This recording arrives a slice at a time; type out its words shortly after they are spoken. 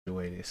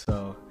graduated.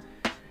 So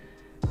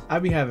I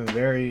be having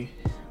very,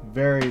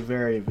 very,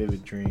 very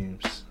vivid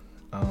dreams.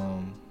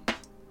 Um,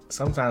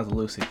 Sometimes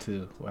lucid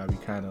too, where I be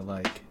kind of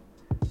like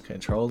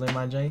controlling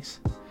my dreams.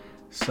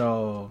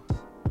 So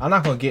I'm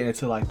not gonna get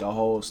into like the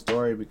whole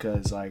story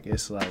because like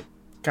it's like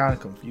kind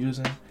of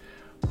confusing.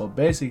 But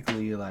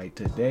basically, like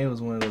today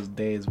was one of those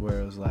days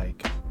where it was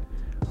like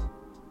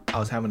I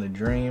was having a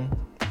dream,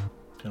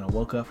 and I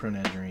woke up from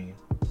that dream,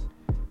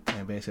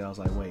 and basically I was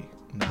like, wait,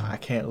 nah, I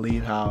can't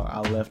leave how I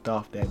left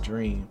off that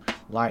dream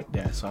like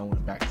that. So I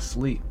went back to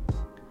sleep,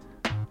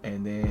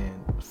 and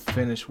then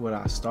finished what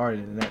I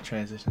started, and that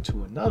transitioned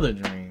to another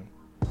dream.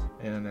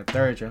 And then the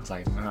third dream, I was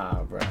like,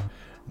 nah, bro,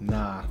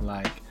 nah,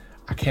 like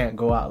I can't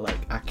go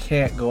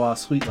out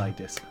sweet like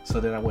this. So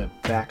then I went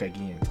back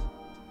again.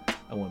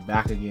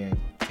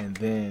 And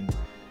then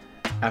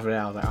after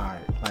that, I was like, all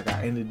right, like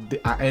I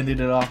ended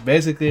it off.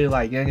 Basically,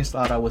 like youngest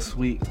thought I was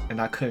sweet, and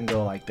I couldn't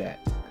go like that.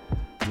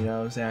 You know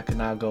what I'm saying? I could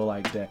not go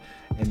like that.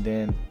 And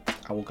then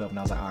I woke up and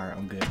I was like, all right,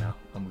 I'm good now.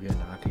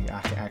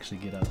 I can actually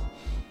get up.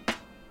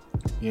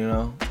 You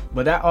know,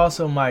 but that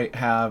also might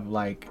have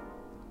like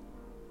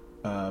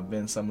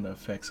been some of the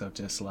effects of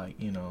just like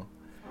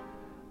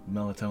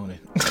melatonin.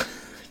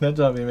 That's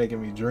what be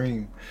making me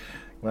dream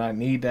when I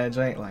need that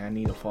drink. Like I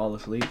need to fall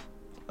asleep.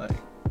 Like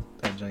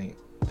that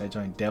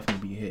joint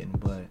definitely be hitting.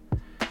 But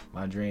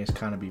my dreams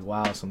kind of be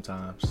wild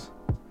sometimes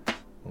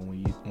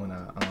when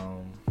I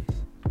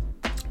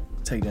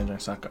take that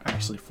drink so I can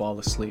actually fall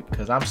asleep,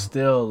 because I'm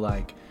still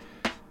like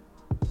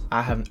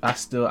I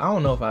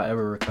don't know if I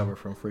ever recover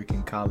from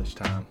freaking college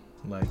time,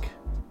 like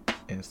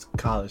in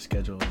college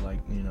schedule, like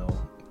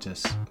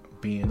just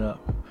being up,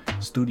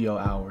 studio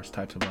hours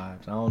types of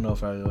vibes. I don't know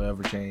if it'll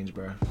ever change,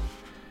 bro.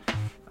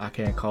 I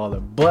can't call it.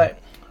 But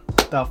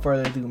without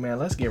further ado, man,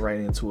 let's get right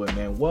into it,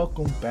 man.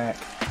 Welcome back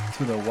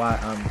to the Why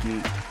I'm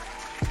Geek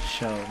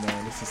show,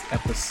 man. This is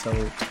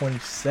episode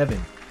 27.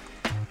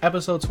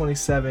 Episode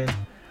 27.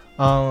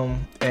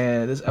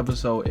 And this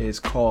episode is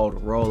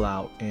called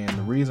Rollout, and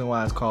the reason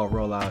why it's called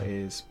Rollout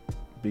is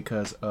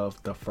because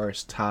of the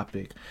first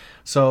topic.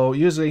 So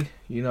usually,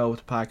 with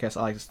the podcast,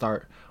 I like to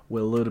start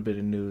with a little bit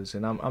of news,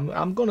 and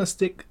I'm gonna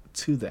stick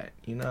to that.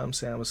 You know what I'm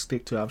saying? I'm gonna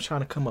stick to it. I'm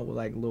trying to come up with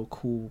like little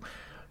cool,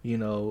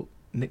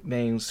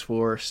 nicknames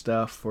for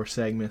stuff, for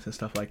segments and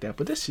stuff like that.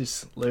 But this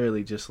is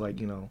literally just like,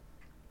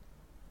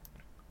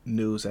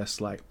 news that's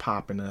like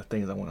popping, the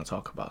things I want to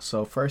talk about.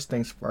 So first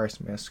things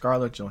first, man.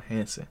 Scarlett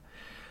Johansson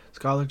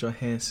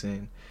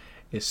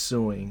is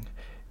suing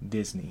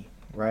Disney,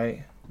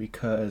 right?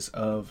 Because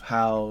of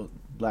how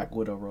Black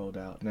Widow rolled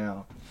out.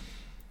 Now,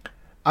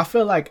 I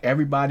feel like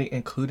everybody,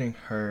 including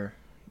her,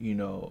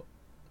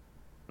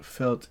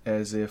 felt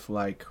as if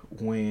like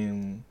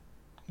when,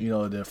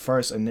 the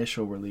first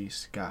initial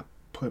release got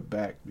put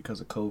back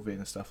because of COVID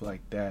and stuff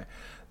like that,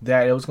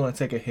 that it was going to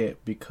take a hit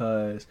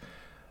because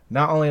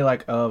not only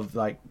like of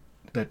like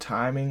the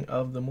timing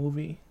of the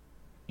movie,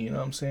 you know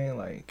what I'm saying?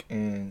 Like,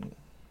 and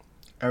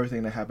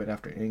everything that happened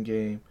after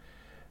Endgame,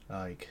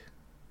 like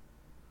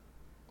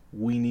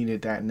we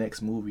needed that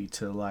next movie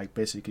to like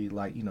basically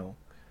like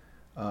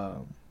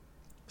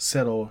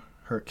settle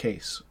her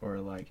case, or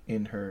like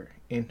in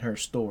her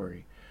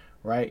story,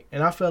 right?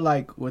 And I feel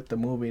like with the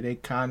movie they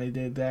kind of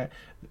did that.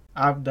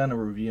 I've done a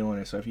review on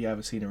it, so if you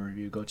haven't seen a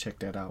review, go check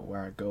that out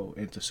where I go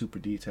into super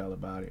detail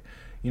about it.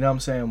 You know what I'm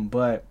saying?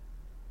 But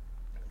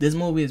this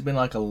movie has been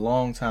like a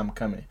long time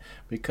coming,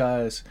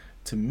 because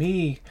to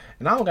me,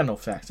 and I don't got no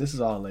facts, this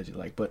is all alleged,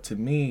 like, but to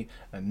me,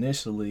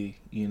 initially,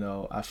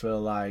 I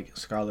feel like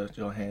Scarlett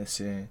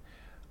Johansson,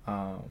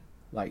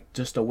 like,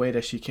 just the way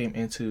that she came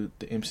into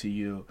the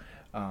MCU,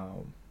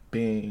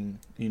 being,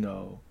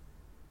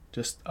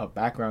 just a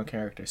background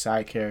character,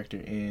 side character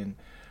in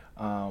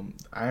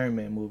Iron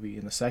Man movie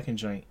in the second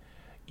joint,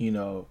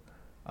 to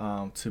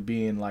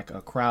being like a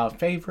crowd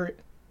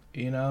favorite,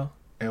 and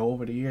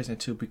over the years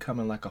into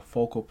becoming like a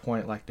focal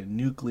point, like the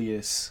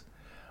nucleus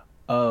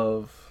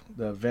of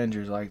the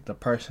Avengers, like the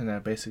person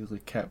that basically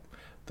kept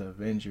the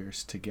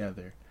Avengers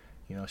together.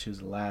 She was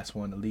the last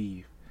one to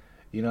leave.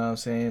 You know what I'm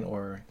saying?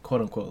 Or quote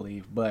unquote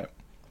leave. But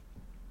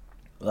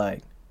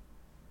like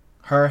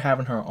her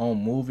having her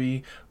own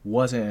movie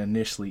wasn't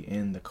initially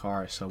in the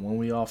cards. So when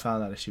we all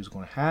found out that she was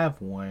going to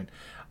have one,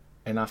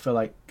 and I feel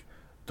like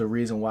the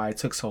reason why it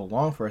took so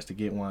long for us to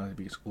get one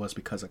was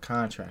because of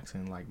contracts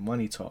and like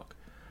money talk.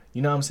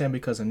 You know what I'm saying?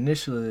 Because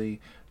initially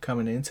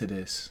coming into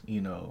this,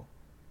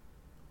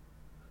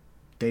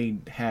 they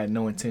had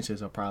no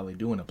intentions of probably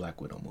doing a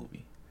Black Widow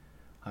movie,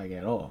 like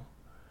at all.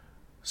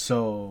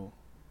 So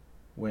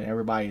when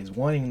everybody is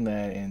wanting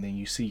that, and then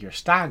you see your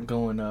stock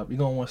going up, you're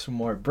gonna want some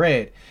more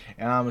bread.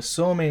 And I'm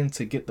assuming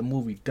to get the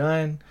movie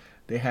done,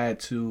 they had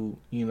to,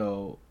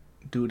 do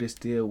this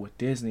deal with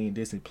Disney and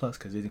Disney Plus,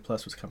 because Disney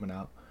Plus was coming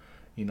out.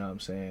 You know what I'm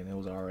saying? It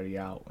was already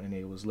out, and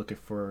they was looking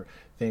for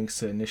things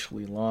to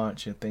initially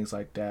launch and things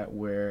like that,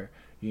 where,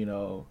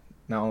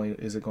 not only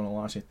is it going to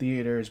launch in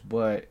theaters,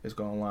 but it's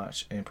going to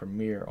launch and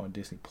premiere on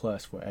Disney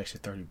Plus for an extra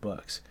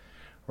 $30,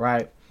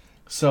 right?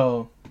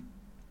 So,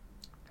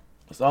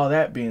 with all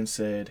that being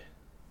said,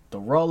 the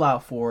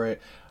rollout for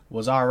it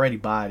was already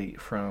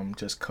bodied from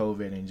just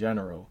COVID in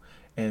general.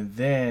 And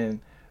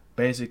then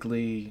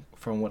basically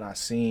from what I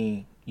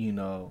seen,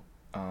 not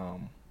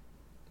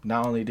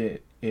only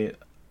did it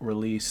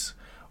release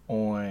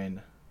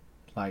on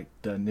like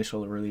the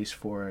initial release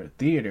for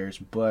theaters,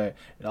 but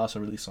it also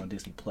released on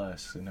Disney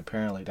Plus, and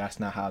apparently that's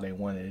not how they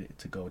wanted it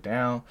to go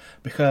down,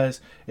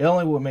 because it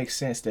only would make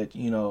sense that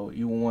you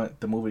want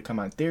the movie to come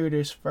out in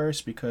theaters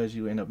first, because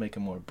you end up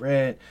making more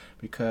bread,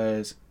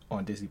 because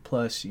on Disney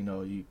Plus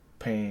you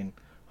paying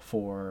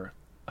for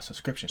a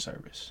subscription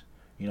service.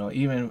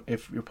 Even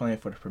if you're paying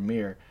for the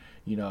premiere,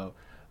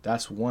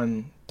 that's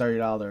one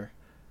 $30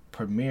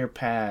 premiere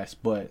pass,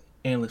 but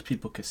endless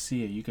people could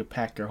see it. You could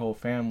pack your whole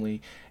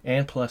family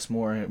and plus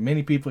more,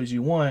 many people as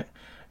you want.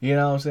 You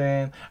know what I'm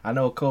saying? I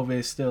know COVID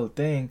is still a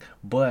thing,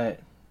 but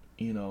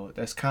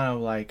that's kind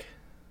of like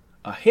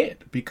a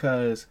hit,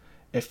 because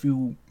if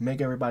you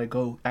make everybody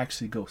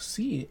actually go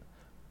see it,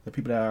 the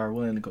people that are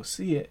willing to go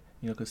see it,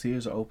 because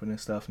theaters are open and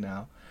stuff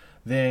now,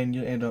 then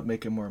you end up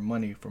making more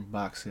money from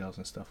box sales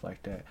and stuff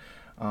like that.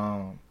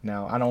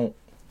 Now I don't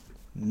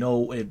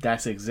know if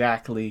that's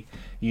exactly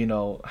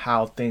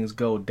how things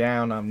go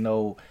down. I'm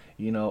no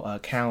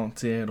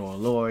accountant or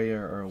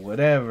lawyer or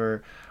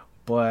whatever,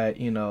 but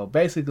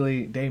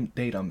basically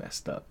they done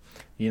messed up.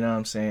 You know what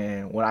I'm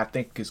saying? What I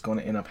think is going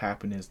to end up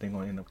happening is they're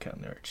going to end up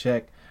cutting their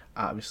check,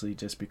 obviously,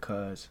 just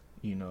because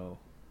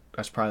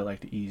that's probably like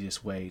the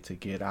easiest way to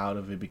get out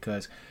of it,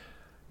 because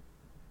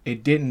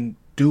it didn't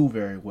do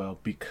very well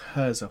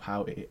because of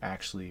how it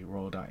actually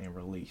rolled out and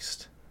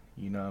released.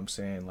 You know what I'm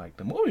saying? Like,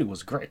 the movie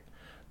was great.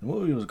 The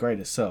movie was great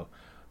itself.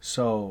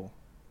 So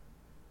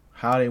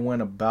how they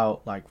went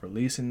about like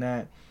releasing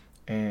that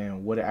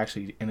and what it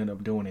actually ended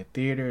up doing in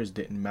theaters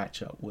didn't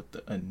match up with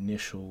the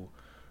initial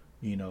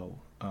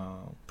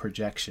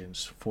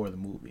projections for the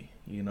movie.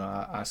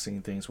 I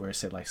seen things where it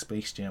said like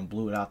Space Jam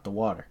blew it out the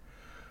water.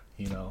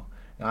 And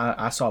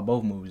I saw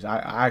both movies.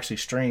 I actually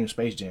streamed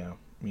Space Jam,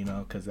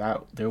 because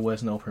there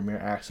was no premiere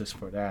access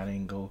for that. I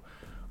didn't go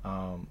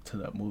to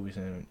the movies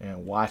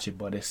and watch it,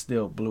 but it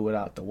still blew it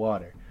out the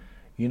water.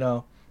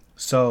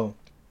 So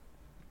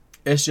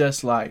it's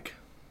just like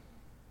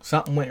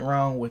something went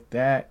wrong with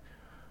that.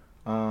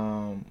 They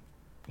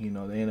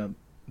ended up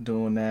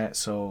doing that.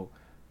 So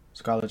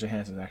Scarlett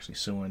Johansson is actually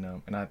suing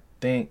them, and I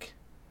think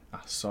I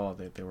saw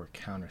that they were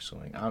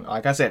countersuing.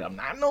 Like I said, I'm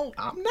not no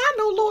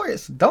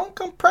lawyers. Don't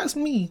come press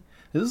me.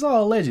 This is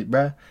all alleged,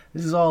 bruh.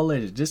 This is all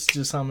alleged. This is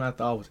just something I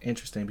thought was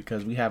interesting,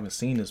 because we haven't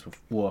seen this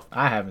before. Well,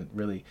 I haven't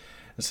really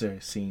necessarily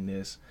seen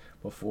this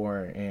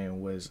before,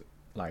 and was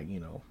like,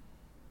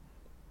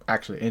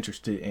 actually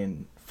interested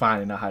in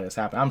finding out how this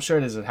happened. I'm sure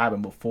this has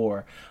happened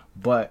before,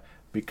 but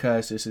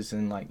because this is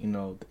in like, the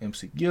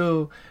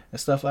MCU and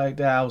stuff like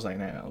that, I was like,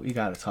 nah, we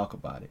got to talk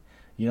about it.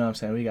 You know what I'm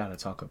saying? We got to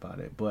talk about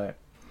it. But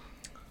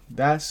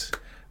that's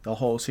the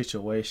whole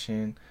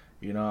situation.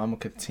 I'm going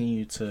to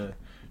continue to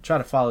try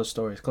to follow the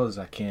story as close as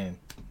I can.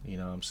 You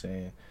know what I'm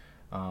saying?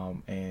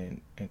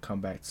 And come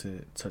back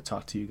to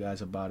talk to you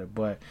guys about it.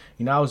 But,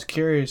 I was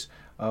curious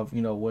of,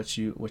 what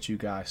you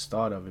guys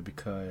thought of it,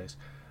 because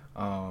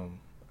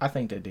I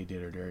think that they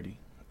did her dirty,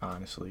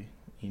 honestly.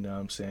 You know what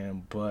I'm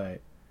saying? But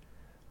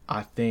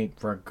I think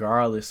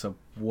regardless of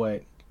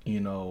what,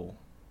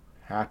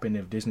 happened,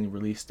 if Disney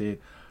released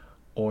it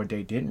or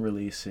they didn't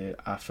release it,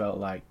 I felt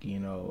like,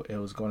 it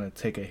was going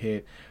to take a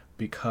hit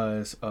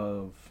because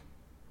of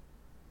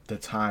the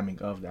timing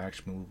of the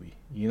actual movie.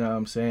 You know what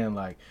I'm saying?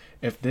 Like,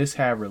 if this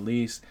had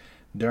released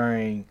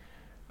during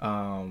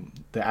the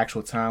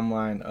actual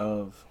timeline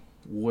of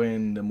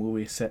when the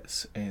movie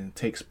sets and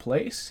takes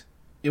place,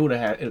 it would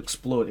have had it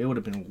explode. It would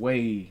have been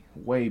way,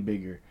 way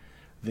bigger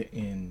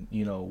than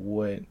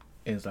what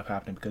ends up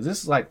happening, because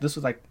this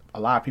was like a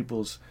lot of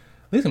people's,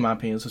 at least in my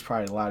opinion, this was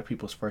probably a lot of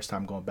people's first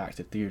time going back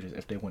to theaters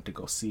if they went to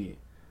go see it,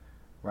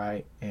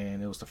 right?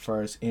 And it was the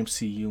first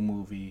MCU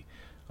movie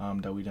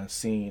that we done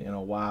seen in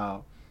a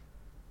while.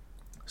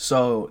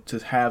 So to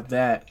have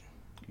that,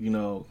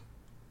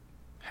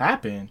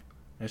 happen,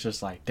 it's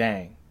just like,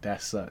 dang,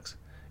 that sucks.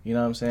 You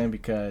know what I'm saying?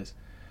 Because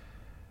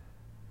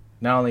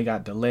not only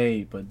got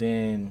delayed, but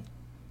then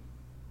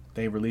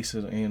they released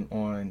it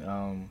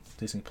on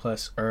Disney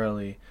Plus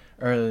earlier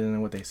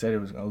than what they said it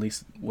was, at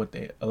least what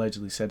they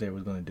allegedly said they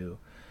was going to do.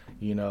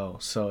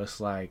 So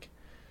it's like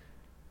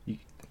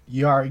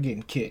you already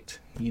getting kicked,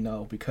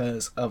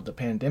 because of the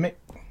pandemic.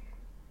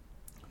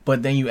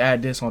 But then you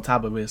add this on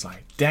top of it, it's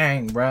like,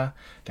 dang, bruh,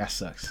 that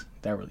sucks.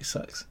 That really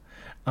sucks.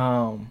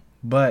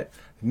 But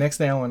the next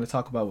thing I want to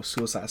talk about was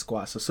Suicide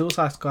Squad. So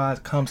Suicide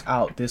Squad comes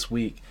out this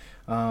week.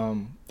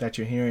 That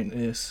you're hearing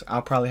this,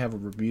 I'll probably have a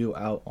review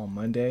out on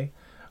Monday,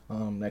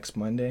 next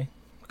Monday,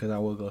 because I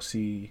will go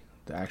see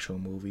the actual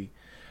movie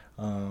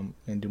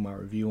and do my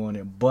review on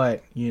it.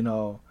 But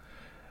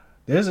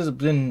this has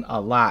been a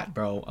lot,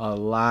 bro. A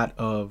lot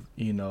of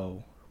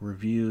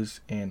reviews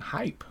and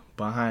hype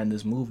behind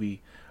this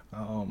movie.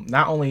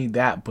 Not only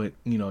that, but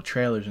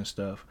trailers and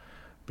stuff,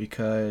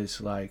 because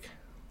like,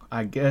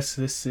 I guess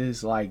this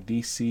is like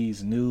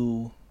DC's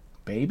new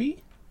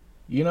baby.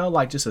 You know,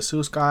 like just a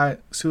Suicide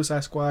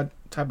Squad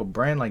type of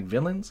brand, like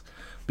villains,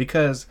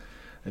 because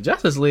the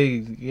Justice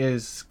League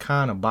is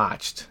kind of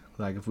botched.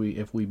 Like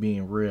if we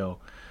being real,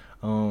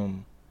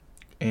 um,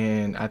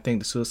 and I think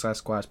the Suicide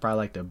Squad is probably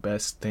like the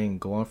best thing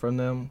going from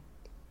them.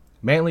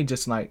 Mainly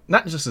just like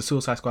not just the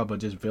Suicide Squad, but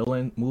just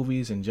villain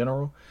movies in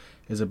general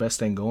is the best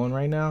thing going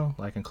right now.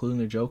 Like including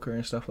the Joker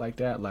and stuff like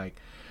that. Like,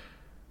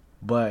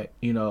 but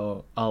you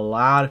know, a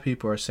lot of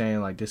people are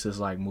saying like this is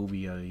like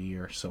movie of the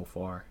year so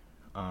far.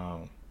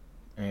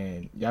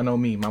 And y'all know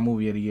me, my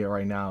movie of the year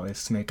right now is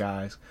Snake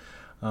Eyes.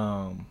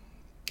 Um,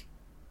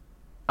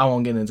 I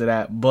won't get into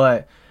that,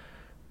 but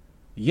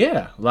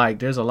yeah, like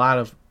there's a lot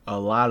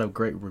of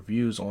great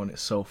reviews on it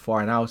so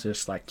far, and I was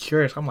just like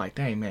curious. I'm like,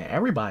 dang man,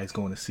 everybody's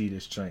going to see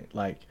this joint.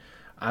 Like,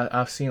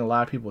 I've seen a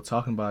lot of people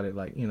talking about it,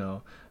 like you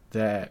know,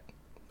 that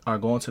are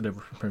going to the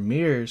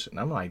premieres, and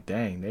I'm like,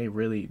 dang, they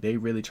really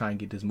try and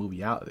get this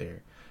movie out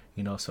there,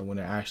 you know. So when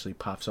it actually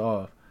pops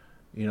off,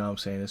 you know what I'm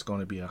saying, it's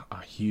going to be a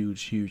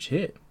huge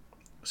hit.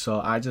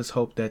 So I just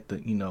hope that the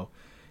you know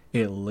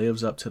it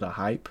lives up to the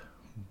hype.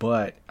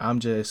 But I'm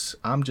just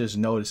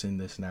noticing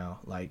this now,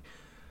 like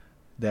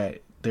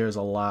that there's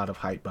a lot of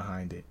hype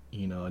behind it.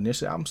 You know,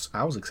 initially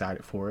I was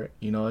excited for it.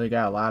 You know, they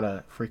got a lot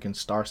of freaking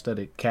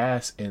star-studded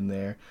cast in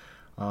there.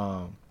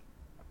 Um,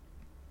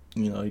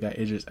 you know, you got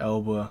Idris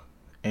Elba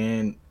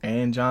and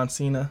John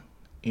Cena.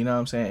 You know what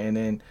I'm saying?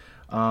 And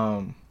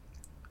then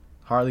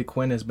Harley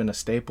Quinn has been a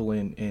staple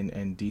in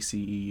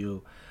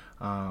DCEU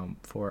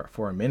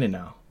for a minute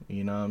now.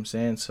 You know what I'm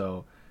saying?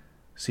 So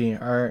seeing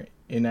her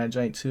in that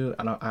joint too,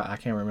 I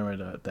can't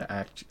remember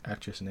the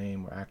actress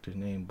name or actor's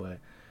name, but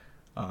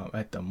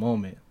at the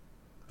moment,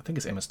 I think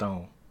it's Emma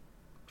Stone.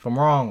 If I'm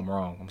wrong, I'm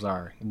wrong. I'm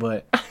sorry,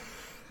 but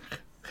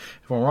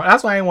if I'm wrong,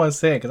 that's why I didn't want to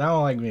say it because I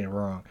don't like being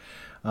wrong.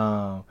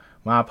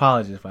 My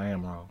apologies if I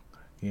am wrong.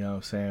 You know what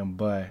I'm saying?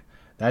 But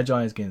that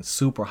joint is getting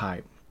super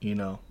hype. You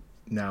know.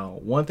 Now,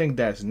 one thing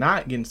that's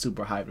not getting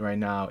super hyped right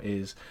now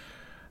is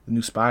the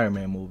new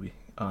Spider-Man movie,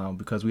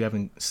 because we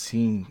haven't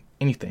seen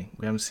anything.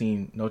 We haven't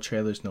seen no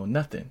trailers, no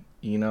nothing.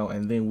 You know,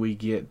 and then we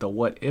get the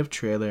What If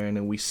trailer, and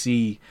then we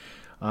see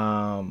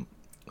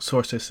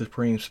Sorcerer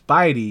Supreme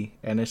Spidey,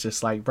 and it's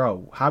just like,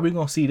 bro, how are we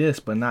gonna see this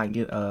but not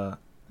get a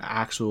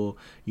actual,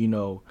 you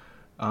know,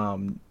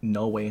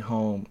 No Way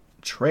Home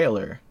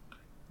trailer?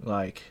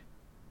 Like,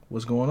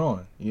 what's going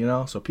on? You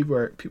know, so people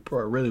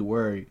are really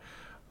worried.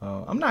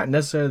 I'm not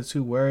necessarily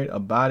too worried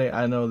about it.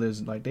 I know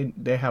there's like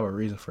they have a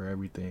reason for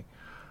everything,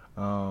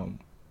 and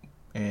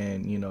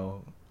you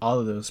know all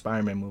of the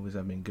Spider-Man movies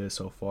have been good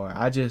so far.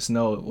 I just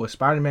know with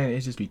Spider-Man it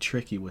just be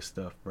tricky with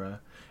stuff, bruh.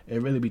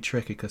 It really be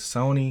tricky because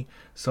Sony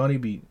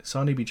be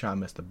trying to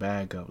mess the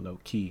bag up low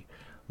key,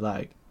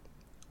 like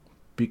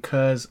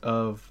because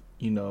of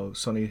you know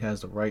Sony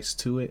has the rights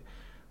to it.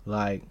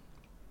 Like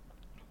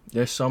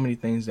there's so many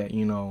things that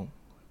you know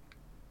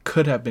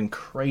could have been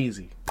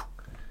crazy.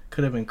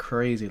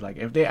 Like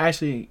if they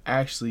actually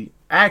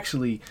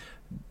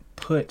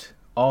put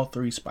all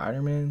three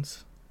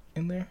Spider-Mans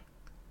in there,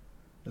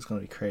 it's gonna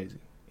be crazy,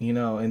 you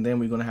know. And then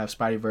we're gonna have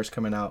Spideyverse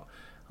coming out,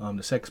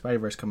 the second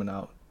Spideyverse coming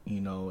out,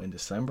 you know, in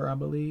December, I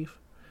believe,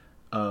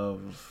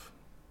 of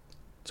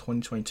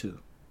 2022.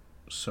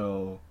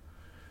 So,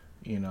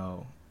 you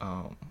know,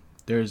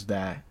 there's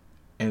that,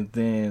 and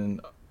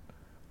then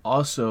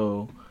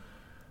also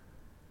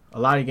a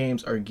lot of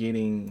games are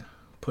getting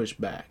pushed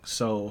back.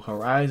 So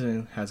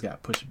Horizon has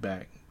got pushed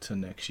back to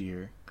next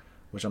year,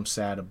 which I'm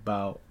sad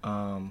about.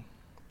 But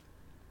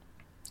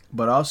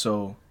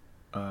also,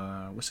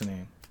 what's the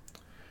name?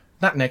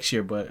 Not next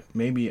year, but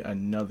maybe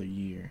another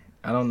year.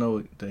 I don't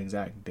know the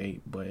exact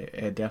date, but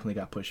it definitely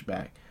got pushed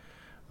back.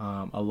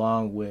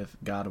 Along with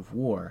God of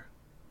War,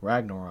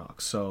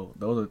 Ragnarok. So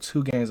those are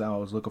two games I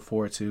was looking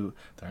forward to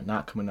that are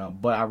not coming out.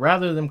 But I'd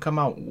rather them come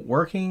out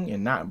working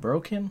and not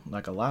broken,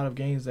 like a lot of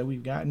games that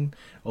we've gotten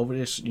over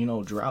this, you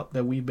know, drought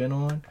that we've been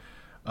on.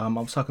 I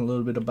was talking a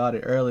little bit about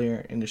it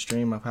earlier in the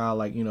stream of how,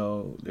 like, you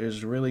know,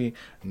 there's really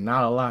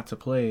not a lot to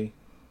play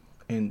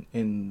in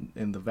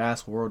the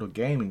vast world of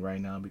gaming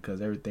right now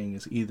because everything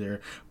is either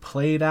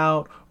played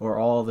out or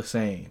all the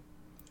same.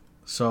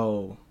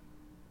 So,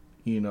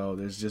 you know,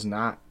 there's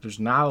not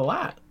a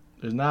lot.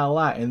 There's not a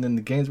lot. And then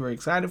the games we're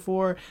excited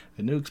for,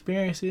 the new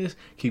experiences,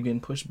 keep getting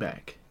pushed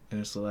back. And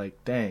it's like,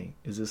 dang,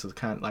 is this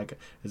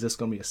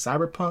going to be a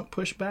Cyberpunk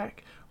pushback?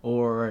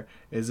 Or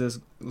is this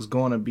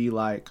going to be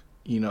like,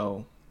 you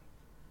know,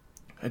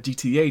 a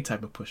GTA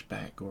type of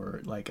pushback?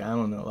 Or like, I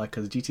don't know, like,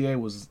 because GTA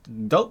was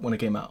dope when it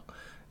came out,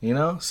 you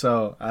know?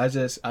 So I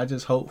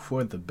just hope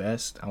for the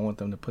best. I want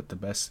them to put the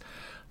best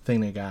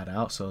thing they got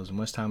out. So as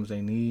much time as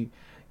they need,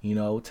 you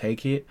know,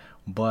 take it.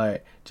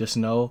 But just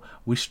know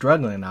we're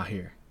struggling out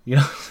here. You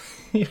know,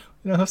 you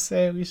know what I'm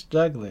saying? We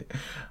struggling.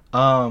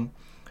 And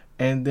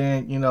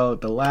then, you know,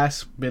 the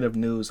last bit of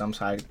news, I'm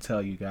sorry to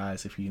tell you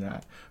guys, if you're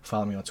not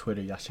following me on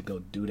Twitter, y'all should go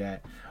do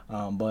that.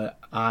 But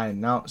I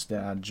announced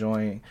that I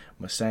joined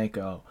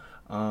Masenko.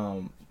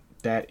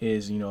 That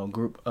is, you know, a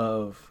group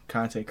of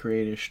content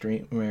creators,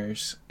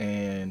 streamers,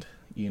 and,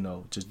 you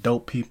know, just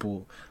dope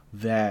people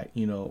that,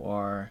 you know,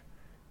 are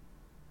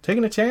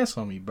taking a chance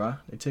on me, bro.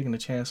 They're taking a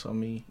chance on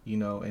me, you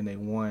know, and they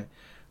want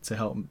to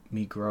help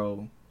me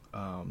grow,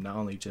 not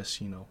only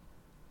just, you know,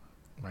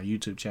 my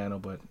YouTube channel,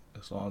 but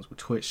as long as with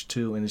Twitch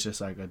too. And it's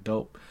just like a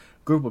dope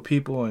group of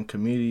people and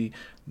community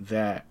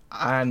that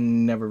I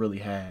never really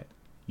had.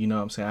 You know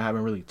what I'm saying? I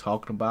haven't really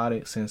talked about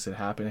it since it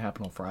happened. It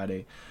happened on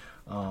Friday.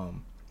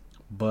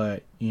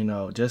 But, you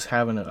know, just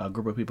having a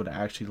group of people to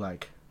actually,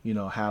 like, you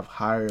know, have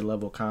higher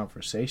level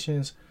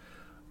conversations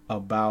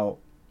about,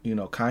 you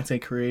know,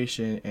 content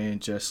creation and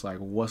just like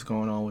what's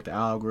going on with the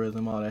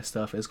algorithm, all that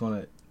stuff, is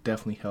going to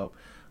definitely help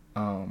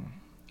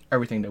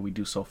everything that we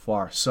do so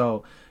far.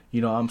 So,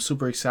 you know, I'm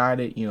super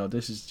excited. You know,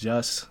 this is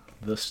just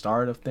the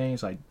start of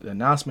things. Like, the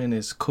announcement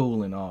is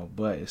cool and all,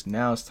 but it's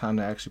time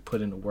to actually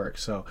put in the work.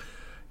 So,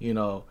 you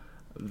know,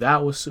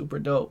 that was super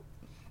dope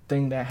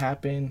thing that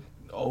happened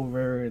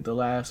over the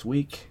last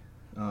week.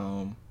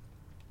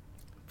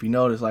 If you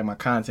notice, like, my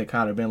content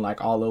kind of been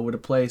like all over the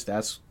place.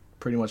 That's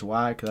pretty much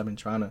why, because I've been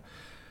trying to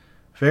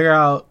figure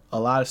out a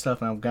lot of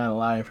stuff, and I've gotten a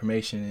lot of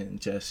information, and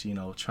just, you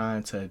know,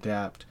 trying to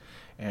adapt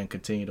and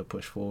continue to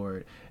push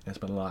forward. And it's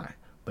been a lot.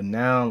 But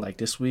now, like,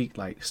 this week,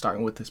 like,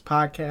 starting with this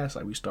podcast,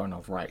 like, we starting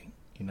off right.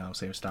 You know what I'm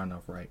saying? We're starting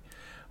off right.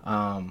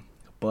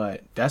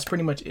 But that's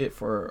pretty much it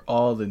for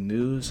all the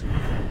news.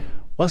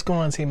 What's going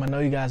on, team? I know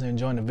you guys are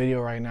enjoying the video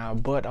right now,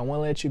 but I want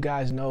to let you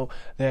guys know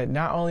that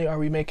not only are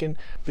we making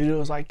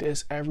videos like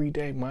this every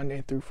day,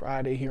 Monday through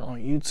Friday here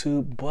on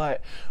YouTube,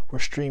 but we're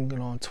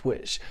streaming on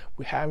Twitch.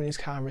 We're having these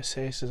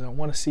conversations. I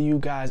want to see you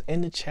guys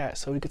in the chat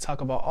so we can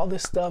talk about all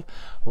this stuff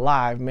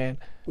live, man.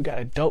 We got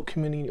a dope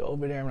community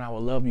over there, and I would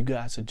love you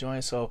guys to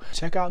join. So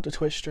check out the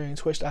Twitch stream,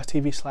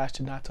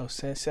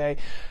 twitch.tv/JanatoSensei.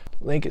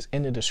 Link is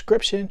in the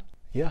description.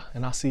 Yeah,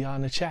 and I'll see y'all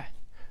in the chat.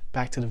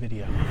 Back to the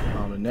video.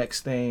 The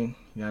next thing,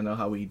 y'all know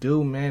how we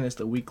do, man, is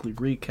the weekly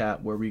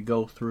recap, where we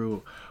go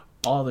through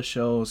all the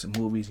shows and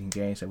movies and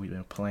games that we've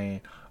been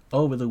playing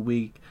over the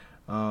week.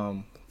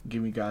 Giving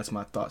you guys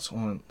my thoughts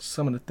on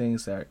some of the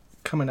things that are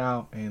coming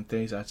out and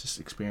things I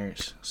just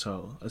experienced.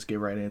 So let's get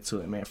right into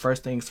it, man.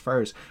 First things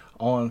first,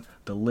 on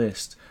the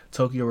list,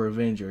 Tokyo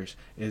Revengers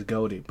is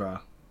goated, bro.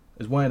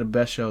 It's one of the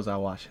best shows I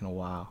watched in a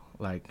while.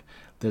 Like,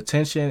 the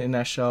tension in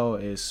that show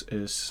is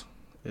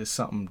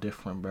something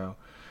different, bro.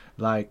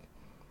 Like,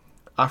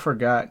 I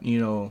forgot, you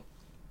know,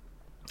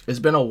 it's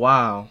been a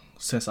while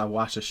since I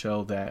watched a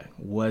show that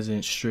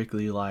wasn't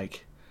strictly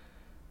like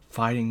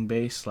fighting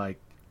based, like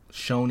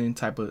shonen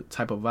type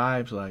of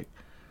vibes, like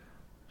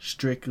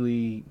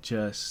strictly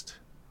just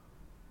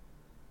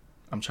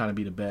I'm trying to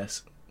be the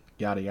best,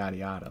 yada yada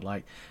yada.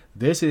 Like,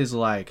 this is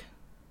like,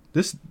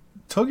 this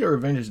Tokyo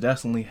Revengers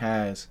definitely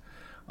has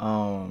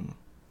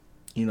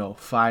you know,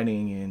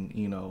 fighting and,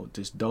 you know,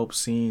 just dope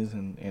scenes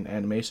and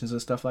animations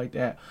and stuff like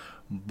that.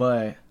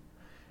 But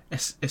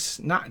it's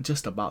not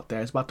just about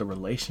that. It's about the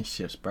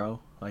relationships,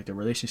 bro. Like, the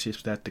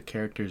relationships that the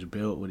characters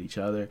build with each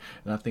other.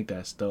 And I think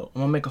that's dope.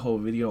 I'm going to make a whole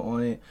video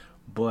on it,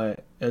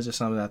 but it's just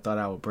something that I thought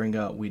I would bring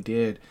up. We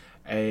did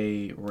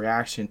a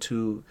reaction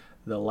to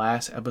the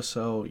last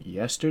episode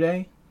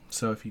yesterday.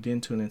 So if you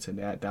didn't tune into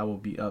that, that will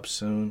be up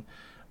soon.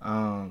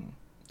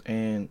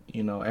 And,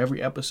 you know,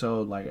 every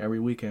episode, like every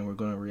weekend, we're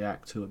going to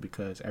react to it,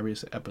 because every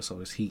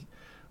episode is heat.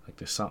 Like,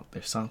 there's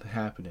something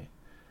happening.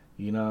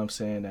 You know what I'm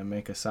saying? That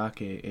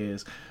Menkasake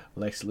is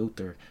Lex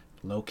Luthor.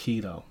 Low key,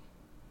 though.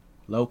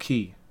 Low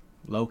key,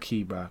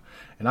 bro.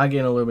 And I'll get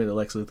in a little bit of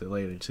Lex Luthor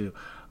later, too.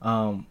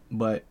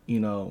 But, you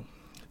know,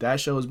 that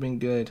show has been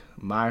good.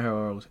 My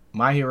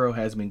Hero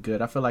has been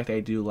good. I feel like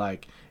they do,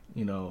 like,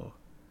 you know,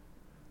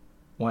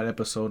 one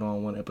episode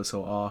on, one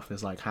episode off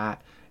is, like,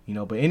 hot. You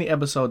know, but any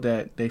episode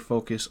that they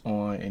focus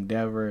on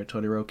Endeavor,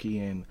 Todoroki,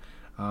 and,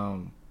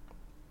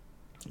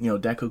 you know,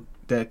 Deku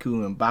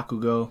and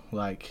Bakugo,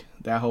 like,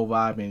 that whole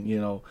vibe, and, you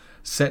know,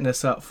 setting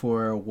us up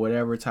for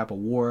whatever type of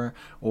war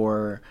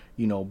or,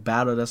 you know,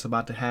 battle that's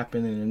about to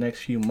happen in the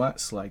next few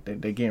months, like, they're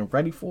getting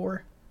ready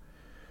for,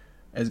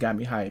 it's got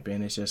me hype,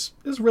 and it's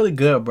really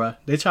good, bro.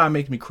 They try to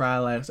make me cry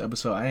last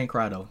episode. I ain't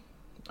cry, though.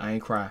 I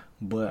ain't cry,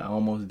 but I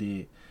almost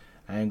did.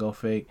 I ain't gonna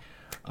fake.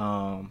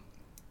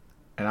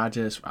 And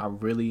I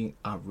really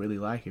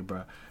like it,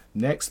 bro.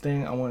 Next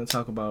thing I want to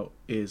talk about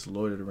is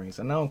Lord of the Rings.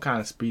 I know I'm kind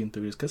of speeding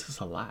through this because it's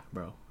a lot,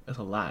 bro. It's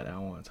a lot that I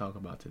want to talk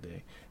about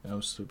today, and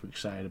I'm super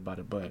excited about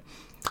it. But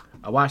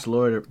I watched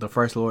the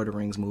first Lord of the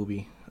Rings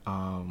movie.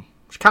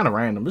 It's kind of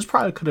random. This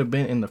probably could have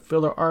been in the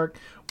filler arc,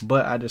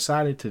 but I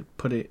decided to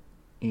put it,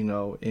 you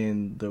know,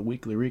 in the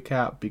weekly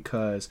recap,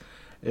 because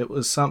it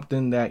was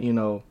something that, you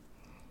know,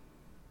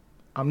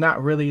 I'm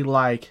not really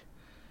like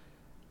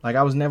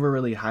I was never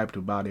really hyped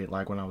about it,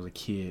 like, when I was a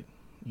kid,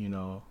 you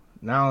know.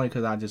 Not only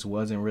because I just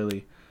wasn't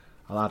really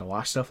allowed to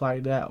watch stuff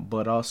like that,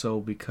 but also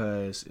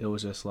because it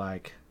was just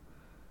like,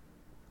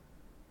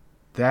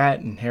 that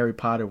and Harry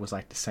Potter was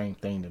like the same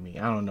thing to me.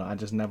 I don't know. I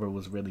just never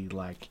was really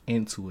like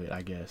into it,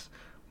 I guess.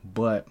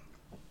 But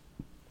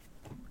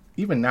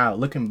even now,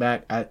 looking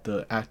back at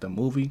the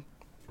movie,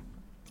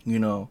 you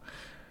know,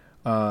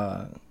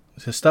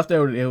 the stuff they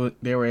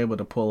were able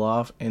to pull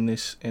off in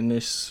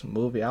this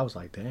movie, I was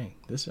like, dang,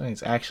 this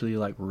thing's actually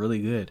like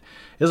really good.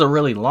 It's a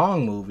really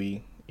long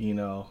movie, there's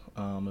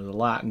a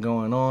lot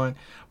going on,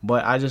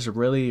 but I just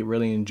really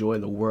really enjoy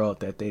the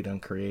world that they done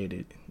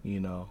created,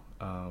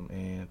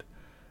 and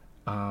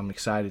I'm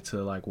excited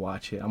to like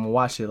watch it. I'm gonna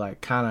watch it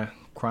like kind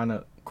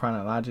of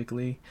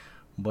chronologically,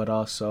 but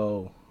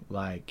also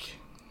like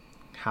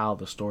how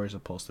the story is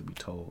supposed to be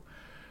told.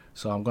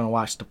 So I'm gonna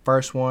watch the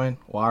first one.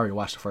 Well, I already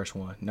watched the first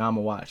one. Now I'm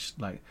gonna watch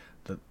like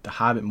the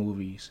Hobbit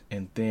movies,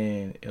 and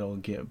then it'll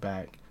get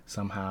back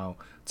somehow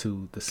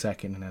to the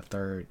second and the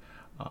third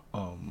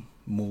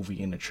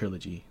movie in the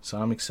trilogy.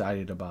 So I'm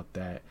excited about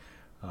that.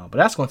 But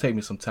that's gonna take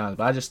me some time.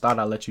 But I just thought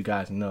I'd let you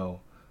guys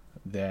know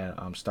that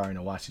I'm starting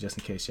to watch it, just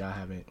in case y'all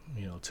haven't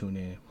tuned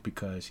in,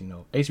 because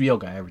HBO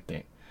got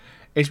everything.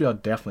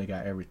 HBO definitely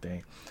got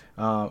everything.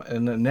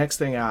 And the next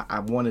thing I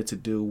wanted to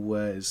do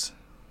was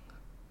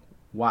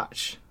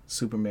watch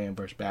Superman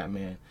vs.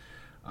 Batman.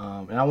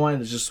 And I wanted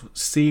to just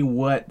see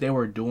what they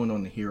were doing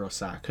on the hero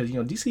side. Because,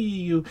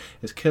 DCEU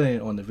is killing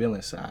it on the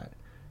villain side.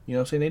 You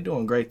know what I'm saying? They're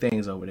doing great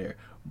things over there.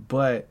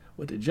 But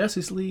with the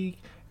Justice League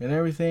and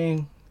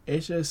everything,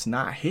 it's just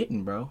not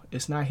hitting, bro.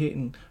 It's not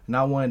hitting. And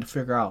I wanted to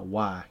figure out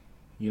why.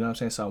 You know what I'm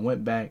saying? So I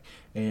went back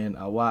and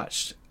I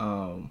watched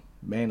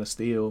Man of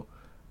Steel,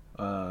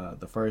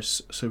 the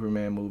first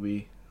Superman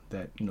movie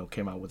that,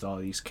 came out with all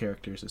these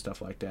characters and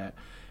stuff like that.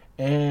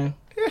 And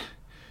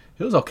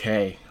it was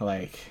okay.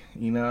 Like,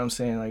 you know what I'm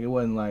saying? Like, it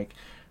wasn't like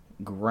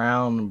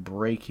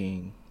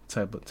groundbreaking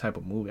type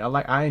of movie.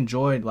 I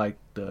enjoyed like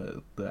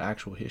the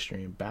actual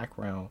history and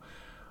background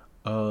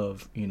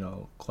of,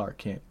 Clark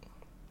Kent,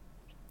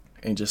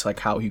 and just like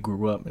how he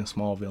grew up in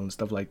Smallville and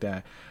stuff like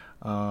that.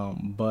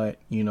 But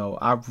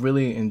I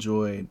really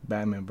enjoyed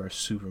Batman vs.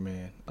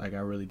 Superman. Like, I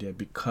really did,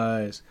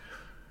 because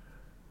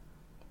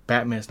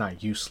Batman's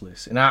not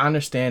useless. And I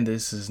understand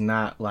this is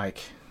not like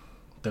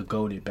the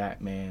goated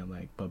Batman,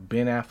 like, but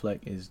Ben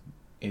Affleck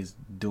is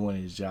doing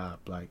his job.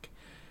 Like,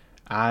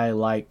 I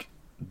like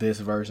this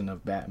version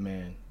of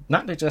Batman,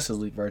 not the Justice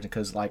League version,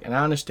 because like, and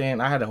I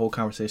understand, I had a whole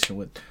conversation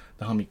with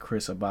the homie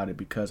Chris about it,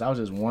 because I was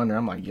just wondering,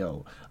 I'm like,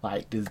 yo,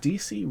 like, does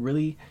DC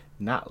really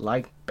not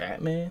like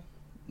Batman?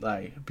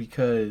 Like,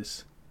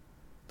 because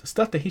the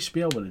stuff that he should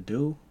be able to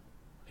do,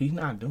 he's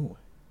not doing.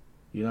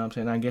 You know what I'm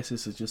saying? I guess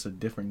this is just a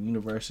different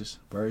universe's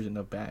version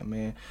of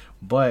Batman.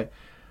 But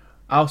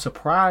I was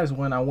surprised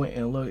when I went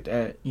and looked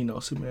at,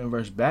 Superman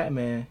vs.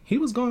 Batman. He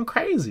was going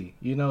crazy.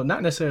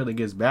 Not necessarily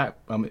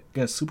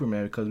against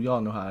Superman, because we all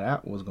know how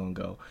that was going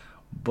to go.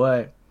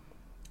 But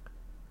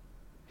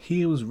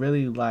he was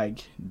really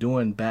like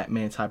doing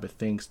Batman type of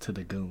things to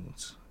the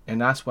goons. And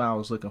that's why I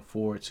was looking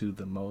forward to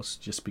the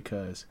most, just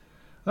because,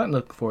 not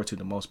looking forward to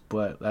the most,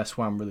 but that's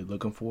what I'm really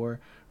looking for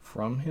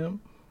from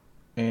him.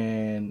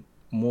 And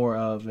more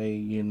of a,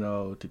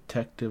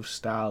 detective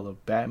style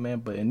of Batman.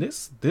 But in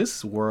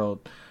this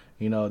world,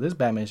 this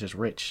Batman's just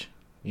rich.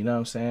 You know what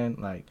I'm saying?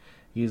 Like,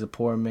 he's a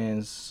poor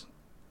man's,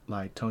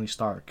 like, Tony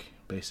Stark,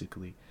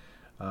 basically.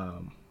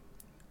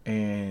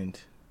 And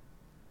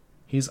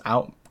he's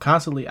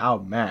constantly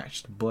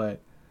outmatched. But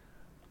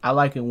I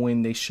like it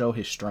when they show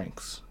his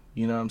strengths.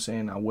 You know what I'm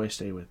saying? I wish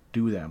they would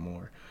do that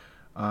more.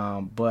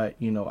 But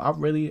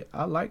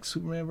I like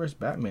Superman vs.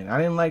 Batman. I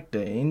didn't like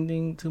the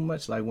ending too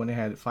much. Like, when they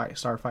had to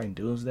start fighting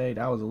Doomsday,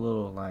 that was a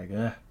little like,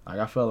 like,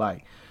 I felt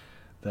like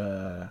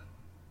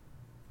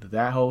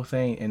that whole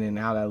thing, and then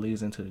how that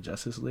leads into the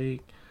Justice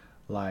League,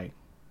 like,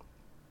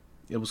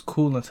 it was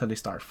cool until they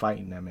start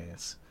fighting that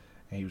man's,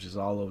 and he was just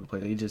all over the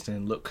place. It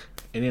didn't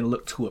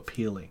look too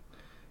appealing.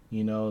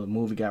 The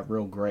movie got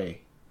real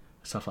gray,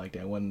 stuff like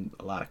that. Wasn't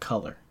a lot of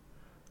color,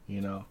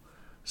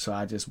 So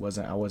I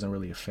wasn't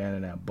really a fan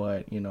of that.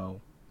 But,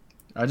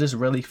 I just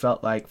really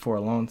felt like for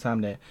a long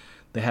time that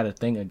they had a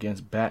thing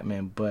against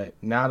Batman. But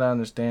now that I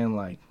understand,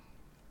 like,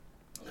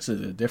 this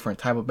is a different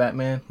type of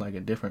Batman, like a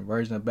different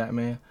version of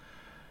Batman,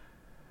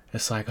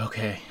 it's like,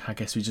 okay, I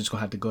guess we just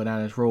gonna have to go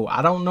down this road.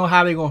 I don't know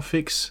how they're gonna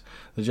fix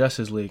the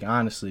Justice League,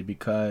 honestly,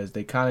 because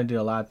they kind of did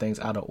a lot of things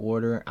out of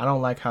order. I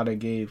don't like how they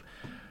gave,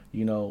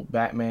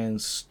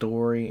 Batman's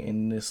story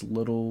in this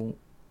little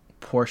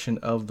portion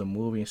of the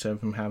movie instead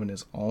of him having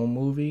his own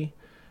movie,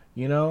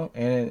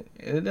 and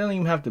it doesn't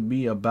even have to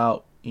be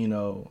about,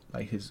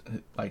 like his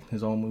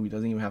own movie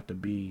doesn't even have to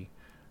be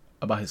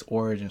about his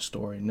origin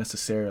story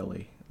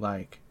necessarily.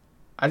 Like,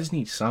 I just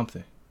need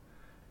something.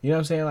 You know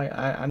what I'm saying? Like,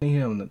 I need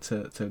him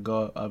to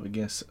go up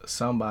against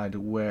somebody to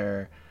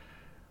where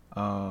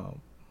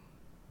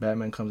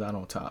Batman comes out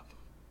on top,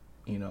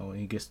 and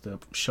he gets to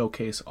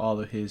showcase all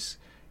of his,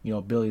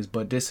 abilities.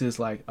 But this is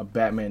like a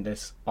Batman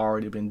that's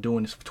already been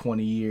doing this for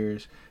 20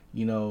 years,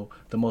 the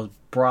most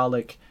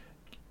brolic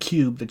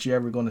cube that you're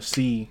ever going to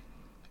see.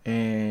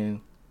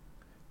 And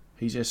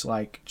he's just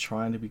like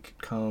trying to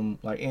become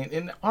like,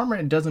 and the armor,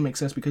 it doesn't make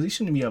sense because he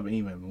shouldn't be able to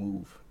even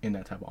move in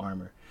that type of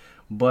armor.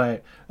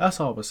 But that's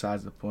all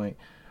besides the point.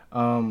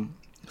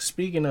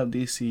 Speaking of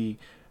DC,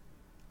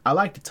 I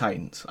like the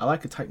Titans. I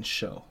like the Titans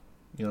show.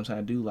 You know what I'm saying?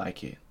 I do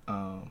like it.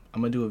 I'm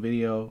going to do a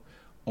video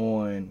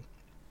on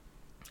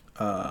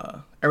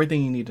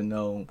everything you need to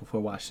know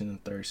before watching the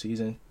third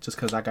season. Just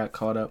because I got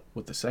caught up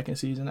with the second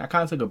season, I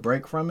kind of took a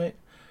break from it.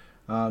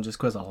 Just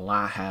because a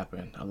lot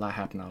happened. I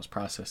was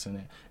processing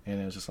it, and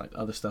it was just like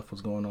other stuff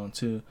was going on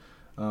too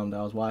that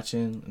I was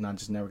watching, and I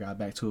just never got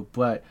back to it.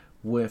 But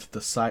with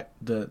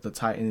the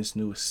Titans'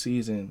 newest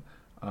season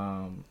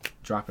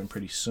dropping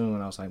pretty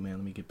soon, I was like, man,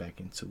 let me get back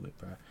into it,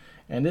 bro.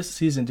 And this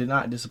season did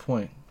not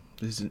disappoint.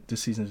 This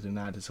season did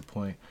not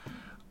disappoint.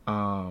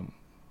 All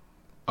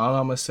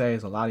I'm gonna say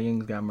is a lot of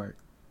youngins got murked,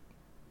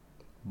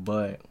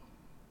 but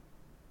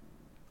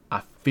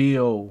I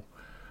feel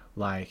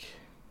like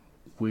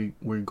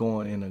we're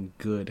going in a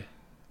good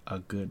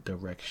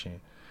direction.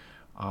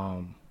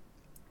 I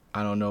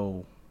don't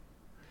know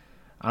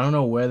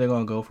where they're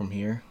gonna go from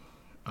here.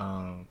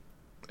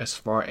 As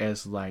far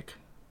as like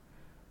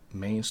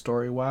main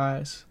story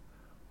wise,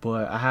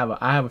 but I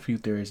have a few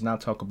theories, and I'll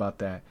talk about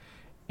that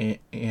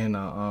in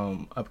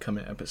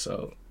upcoming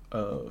episode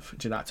of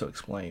Janato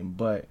Explain.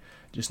 But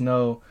just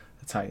know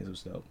the Titans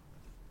was dope.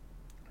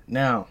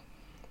 Now,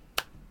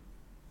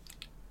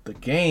 the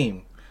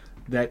game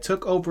that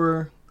took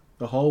over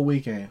the whole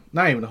weekend,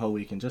 not even the whole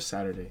weekend, just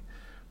Saturday,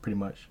 pretty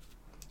much,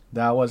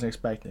 that I wasn't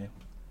expecting,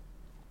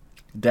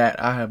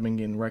 that I have been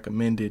getting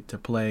recommended to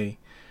play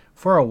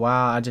for a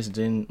while. I just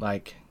didn't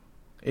like,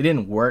 it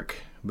didn't work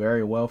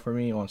very well for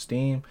me on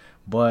Steam,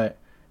 but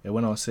it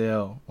went on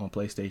sale on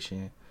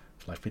PlayStation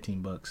for like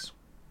 $15.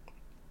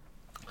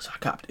 So I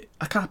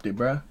copped it,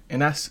 bro.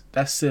 And that's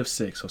Civ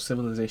 6, so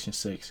Civilization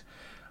 6.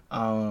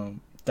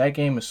 That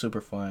game is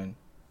super fun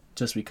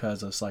just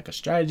because it's like a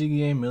strategy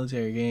game,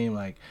 military game,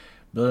 like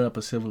building up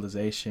a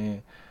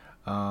civilization.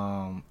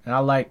 And I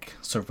like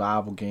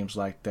survival games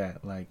like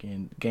that, like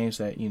in games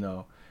that,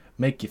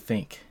 make you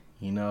think,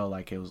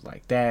 like it was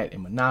like that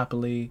in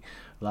Monopoly.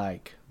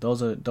 Like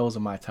those are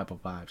my type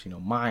of vibes,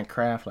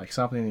 Minecraft, like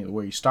something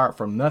where you start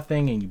from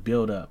nothing and you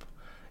build up.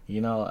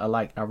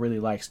 I really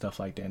like stuff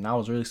like that. And I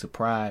was really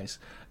surprised,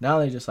 not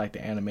only just like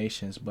the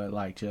animations, but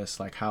like just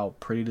like how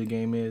pretty the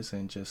game is,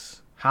 and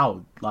just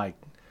how like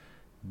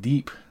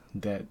deep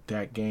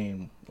that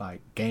game,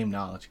 like game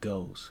knowledge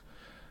goes.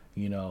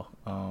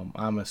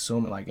 I'm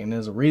assuming like, and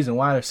there's a reason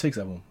why there's 6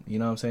 of them. You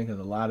know what I'm saying? Because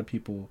a lot of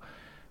people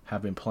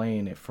have been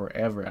playing it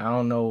forever. I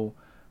don't know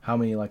how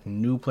many like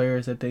new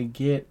players that they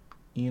get,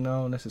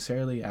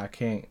 necessarily. I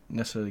can't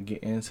necessarily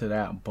get into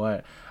that,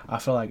 but I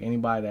feel like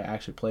anybody that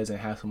actually plays and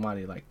has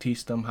somebody like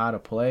teach them how to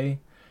play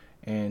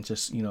and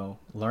just,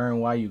 learn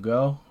while you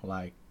go.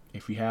 Like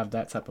if you have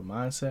that type of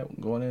mindset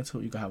going into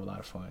it, you can have a lot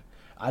of fun.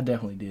 I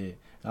definitely did.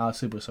 I was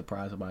super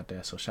surprised about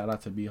that. So shout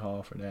out to B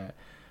Hall for that.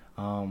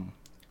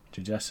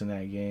 Suggesting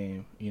that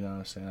game, you know what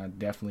I'm saying? I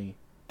definitely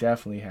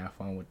have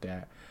fun with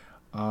that.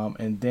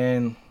 And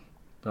then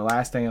the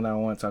last thing that I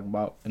want to talk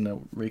about in the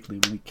weekly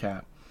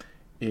recap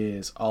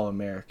is All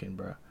American,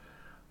 bro.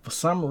 For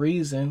some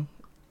reason,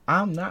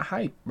 I'm not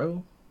hyped,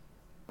 bro.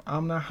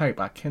 I'm not hyped.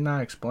 I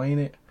cannot explain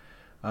it.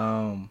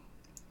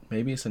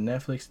 Maybe it's a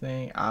Netflix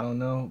thing. I don't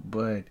know,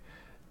 but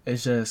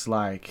it's just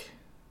like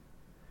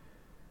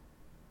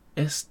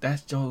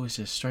that show is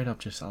just straight up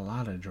just a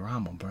lot of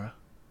drama, bro.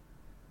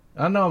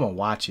 I know I'm gonna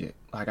watch it.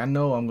 Like I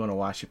know I'm gonna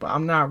watch it, but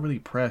I'm not really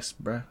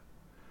pressed, bro.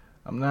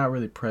 I'm not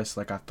really pressed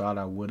like I thought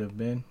I would have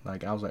been.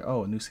 Like I was like,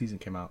 oh, a new season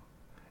came out,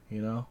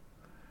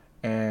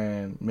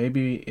 And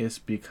maybe it's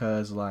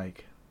because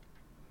like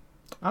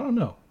I don't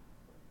know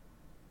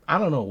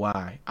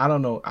why. I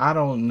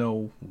don't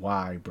know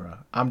why, bro.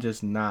 I'm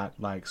just not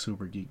like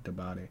super geeked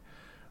about it.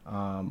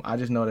 I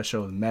just know the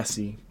show is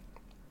messy.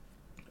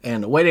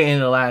 And the way they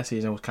ended the last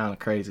season was kind of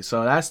crazy.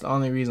 So that's the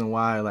only reason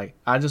why, like,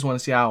 I just want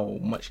to see how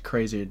much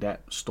crazier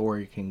that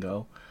story can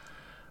go.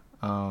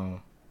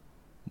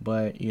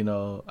 But,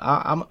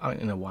 I'm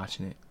into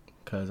watching it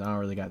because I don't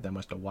really got that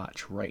much to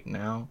watch right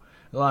now.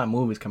 There's a lot of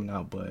movies coming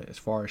out, but as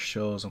far as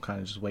shows, I'm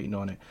kind of just waiting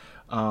on it.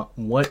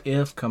 What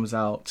If comes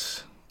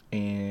out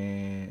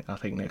in, I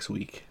think, next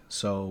week.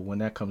 So when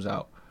that comes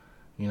out,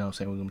 we're going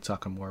to be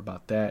talking more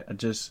about that. I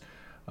just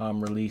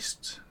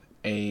released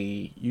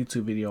a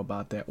YouTube video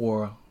about that,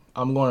 or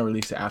I'm going to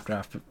release it after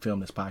I film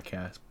this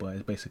podcast, but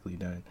it's basically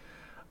done.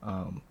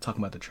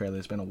 Talking about the trailer.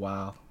 It's been a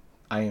while.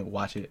 I didn't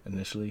watch it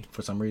initially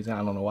for some reason. I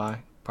don't know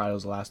why. Probably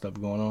was a lot of stuff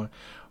going on,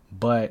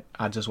 but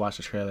I just watched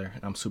the trailer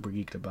and I'm super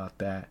geeked about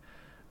that.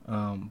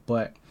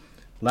 But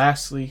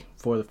lastly,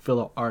 for the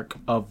filler arc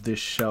of this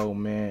show,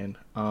 man,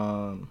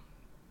 the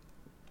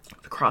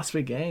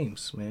CrossFit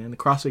Games, man. The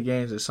CrossFit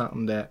Games is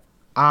something that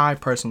I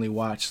personally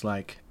watch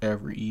like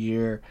every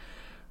year.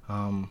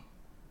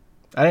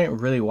 I didn't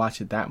really watch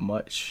it that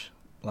much,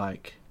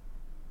 like,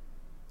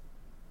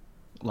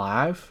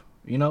 live,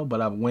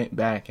 but I went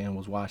back and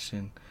was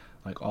watching,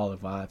 like, all the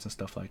VODs and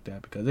stuff like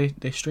that, because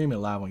they stream it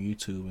live on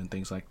YouTube and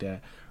things like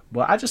that.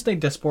 But I just think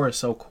that sport is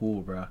so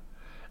cool, bro.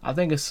 I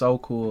think it's so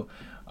cool.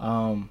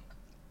 I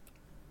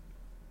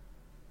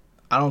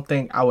don't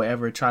think I would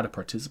ever try to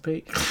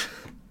participate.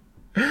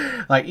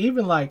 Like,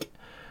 even, like,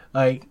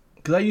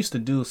 because I used to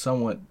do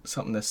something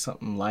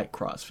like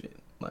CrossFit,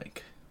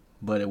 like,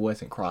 but it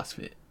wasn't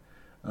CrossFit.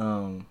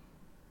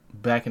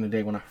 back in the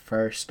day when I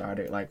first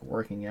started like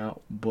working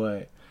out,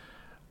 but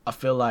I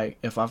feel like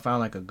if I found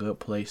like a good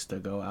place to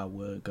go, I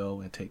would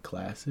go and take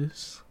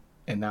classes,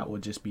 and that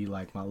would just be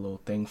like my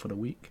little thing for the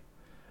week,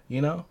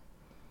 you know.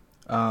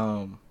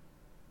 Um,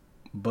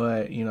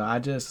 but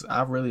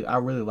I really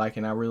like it.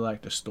 And I really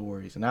like the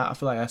stories, and I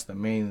feel like that's the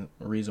main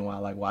reason why I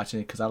like watching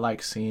it, because I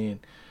like seeing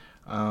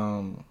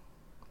um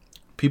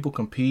people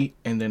compete,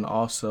 and then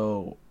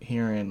also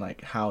hearing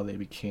like how they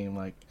became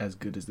like as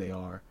good as they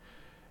are,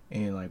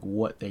 and like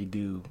what they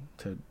do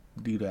to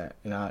do that,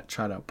 and I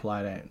try to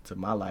apply that to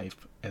my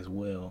life as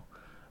well.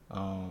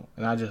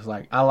 And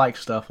I like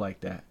stuff like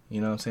that. You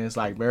know what I'm saying? It's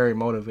like very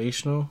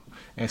motivational,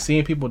 and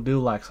seeing people do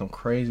like some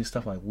crazy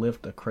stuff, like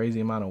lift a crazy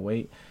amount of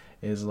weight,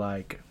 is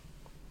like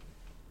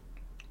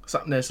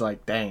something that's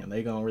like, damn,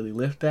 they gonna really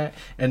lift that.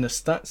 And the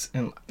stunts,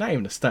 and not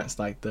even the stunts,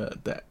 like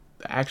the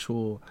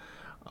actual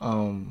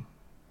um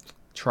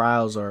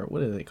trials, or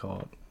what are they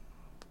called?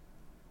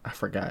 I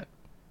forgot.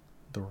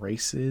 The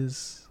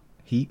races,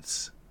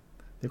 heats.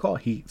 They're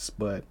called heats,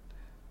 but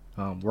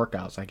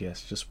workouts, I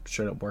guess, just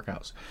straight up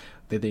workouts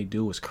that they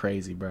do is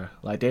crazy, bro.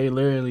 Like they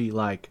literally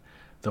like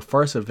the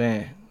first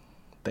event,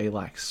 they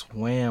like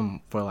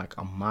swam for like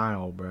a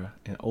mile, bro,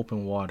 in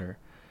open water,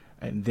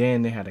 and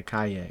then they had a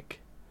kayak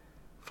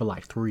for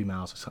like 3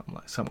 miles or something,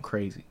 like something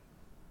crazy,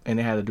 and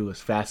they had to do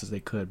as fast as they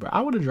could, bro.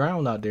 I would have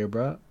drowned out there,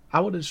 bro. I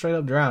would have straight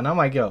up drowned. I'm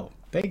like, yo,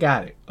 they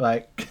got it,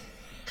 like.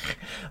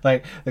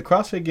 Like the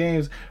CrossFit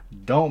Games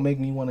don't make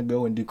me want to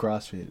go and do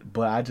CrossFit,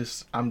 but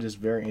I'm just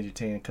very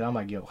entertained, because I'm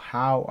like, yo,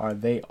 how are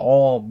they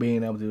all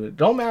being able to do it?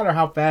 Don't matter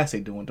how fast they're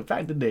doing, the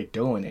fact that they're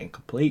doing it and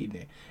completing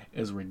it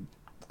is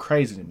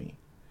crazy to me.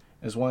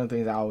 It's one of the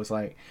things I always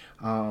like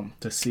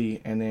to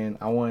see. And then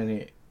I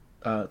wanted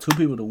two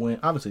people to win.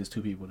 Obviously, it's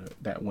two people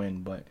that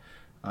win, but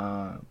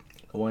I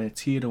wanted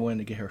Tia to win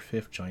to get her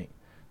fifth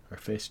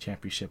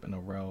championship in a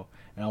row,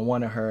 and I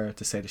wanted her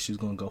to say that she was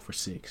gonna go for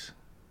 6.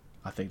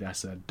 I think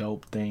that's a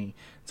dope thing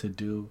to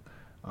do,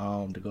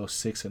 to go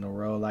 6 in a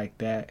row like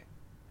that,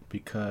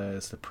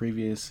 because the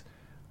previous,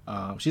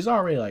 she's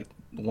already like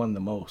won the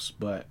most,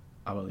 but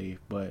I believe,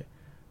 but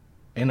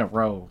in a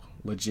row,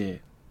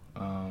 legit.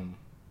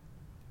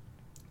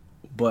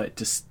 But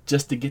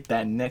just to get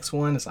that next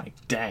one, it's like,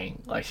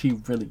 dang, like she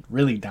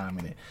really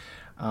dominant.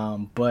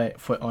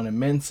 But for on the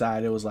men's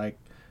side, it was like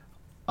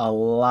a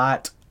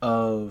lot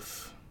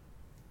of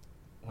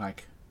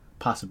like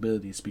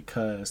possibilities,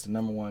 because the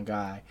number one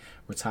guy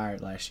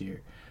retired last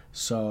year.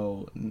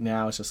 So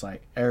now it's just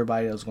like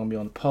everybody that was going to be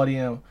on the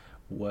podium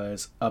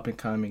was up and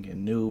coming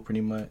and new,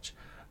 pretty much.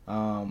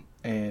 And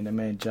the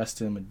man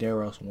Justin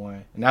Medeiros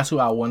won, and that's who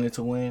I wanted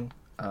to win,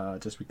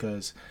 just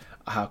because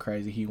of how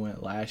crazy he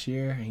went last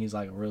year, and he's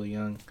like a really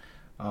young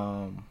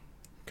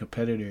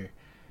competitor.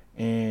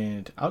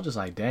 And I was just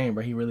like, dang,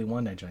 bro, he really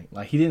won that joint.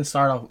 Like he didn't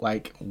start off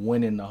like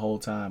winning the whole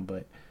time,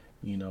 but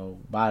you know,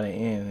 by the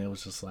end, it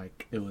was just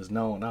like, it was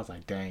known. I was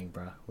like, dang,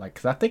 bro. Like,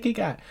 cause I think he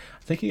got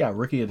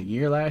Rookie of the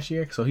Year last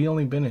year. So he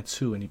only been in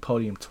 2, and he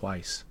podiumed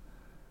twice.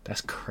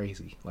 That's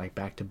crazy. Like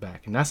back to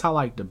back, and that's how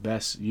like the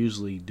best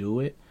usually do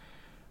it.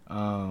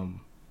 But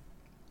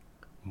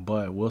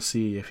we'll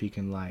see if he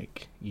can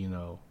like, you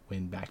know,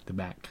 win back to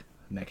back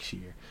next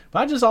year.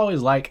 But I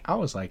always like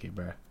it,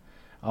 bro.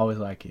 I always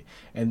like it.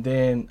 And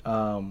then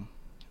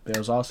there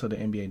was also the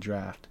NBA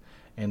draft.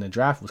 And the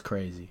draft was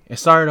crazy. It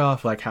started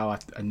off like how I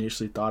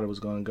initially thought it was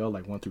going to go,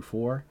 like 1 through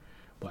 4.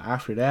 But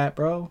after that,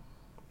 bro,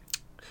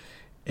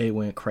 it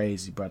went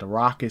crazy, bro. The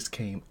Rockets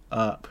came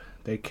up.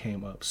 They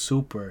came up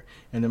super.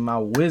 And then my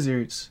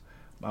Wizards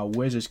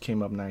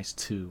came up nice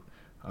too,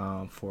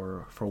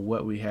 for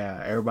what we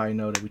had. Everybody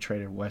know that we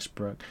traded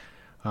Westbrook.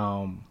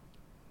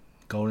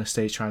 Golden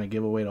State's trying to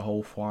give away the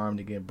whole farm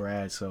to get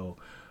Brad. So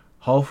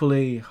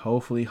hopefully,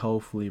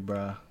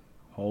 bro.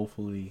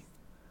 Hopefully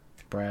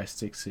Brad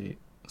sticks it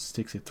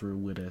through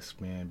with us,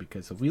 man,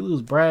 because if we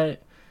lose Brad,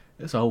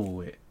 it's over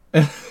with.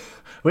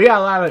 we got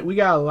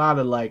a lot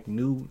of like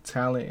new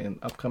talent and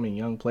upcoming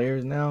young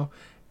players now,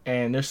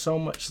 and there's so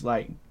much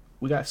like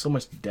we got so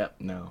much depth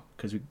now,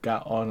 because we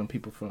got all them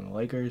people from the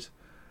Lakers,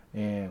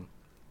 and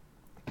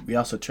we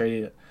also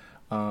traded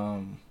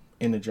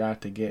in the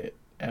draft to get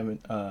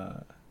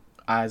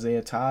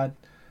Isaiah Todd,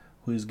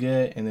 who's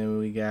good, and then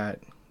we got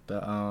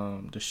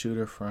the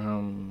shooter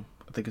from,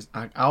 I think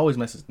I always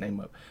mess his name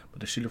up,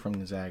 but the shooter from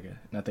Gonzaga,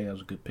 and I think that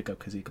was a good pickup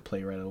because he could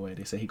play right away.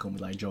 They say he gonna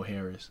be like Joe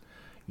Harris,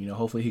 you know.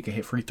 Hopefully he can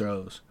hit free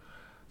throws,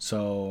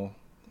 so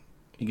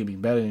he can be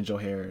better than Joe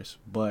Harris.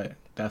 But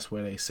that's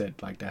where they said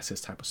like that's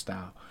his type of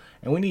style,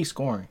 and we need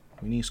scoring.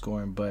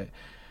 But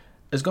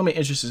it's gonna be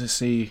interesting to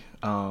see,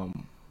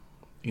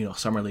 you know,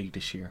 Summer League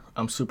this year.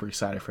 I'm super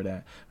excited for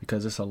that,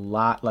 because it's a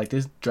lot. Like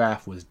this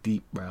draft was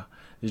deep, bro.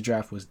 This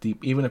draft was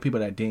deep. Even the people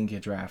that didn't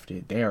get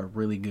drafted, they are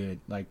really good.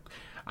 Like,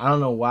 I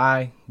don't know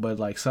why, but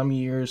like some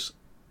years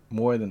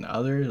more than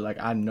others, like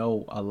I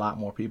know a lot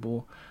more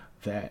people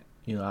that,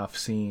 you know, I've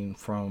seen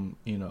from,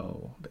 you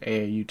know, the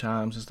AAU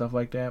times and stuff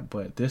like that.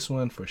 But this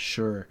one for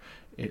sure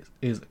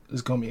is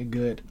gonna be a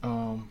good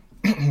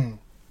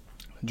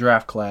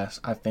draft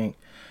class. I think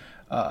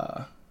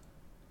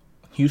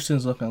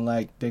Houston's looking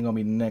like they're gonna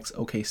be the next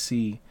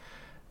OKC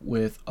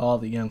with all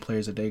the young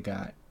players that they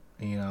got,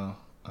 you know.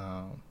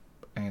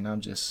 And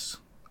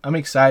I'm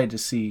excited to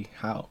see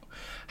how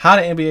the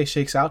NBA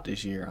shakes out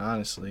this year.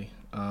 Honestly,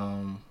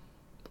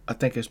 I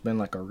think it's been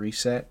like a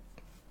reset.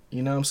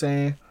 You know what I'm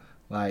saying?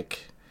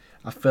 Like,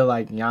 I feel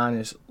like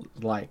Giannis,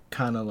 like,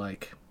 kind of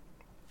like,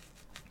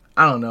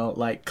 I don't know,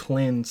 like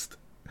cleansed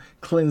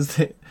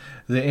the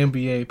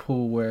NBA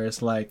pool where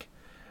it's like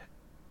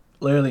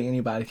literally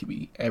anybody could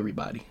be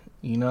everybody.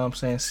 You know what I'm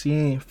saying?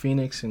 Seeing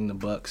Phoenix and the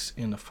Bucks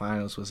in the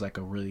finals was like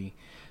a really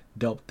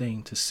dope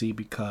thing to see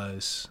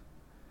because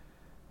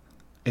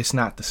it's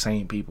not the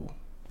same people.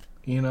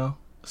 You know?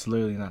 It's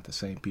literally not the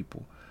same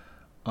people.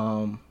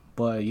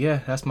 But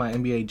yeah, that's my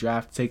NBA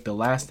draft take. The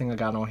last thing I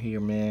got on here,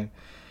 man,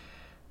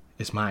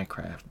 is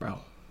Minecraft, bro.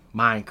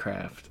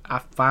 Minecraft. I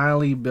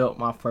finally built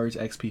my first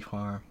XP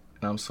farm,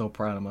 and I'm so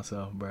proud of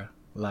myself, bro.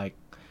 Like,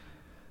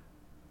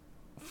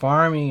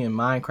 farming in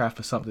Minecraft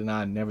is something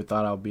I never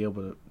thought I would be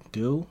able to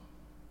do,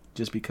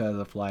 just because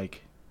of,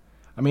 like,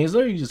 I mean, it's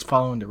literally just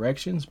following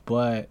directions,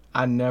 but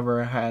I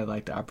never had,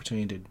 like, the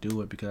opportunity to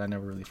do it because I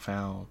never really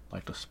found,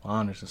 like, the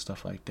spawners and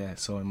stuff like that.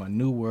 So in my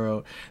new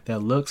world, that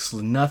looks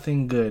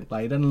nothing good.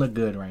 Like, it doesn't look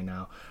good right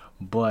now,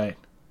 but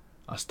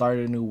I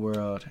started a new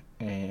world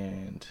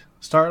and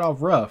started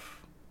off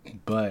rough,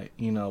 but,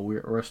 you know,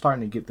 we're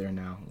starting to get there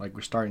now. Like,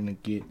 we're starting to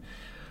get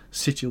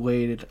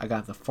situated. I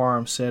got the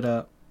farm set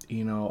up.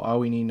 You know, all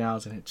we need now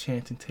is an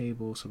enchanting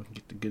table so we can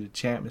get the good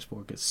enchantments for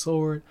a good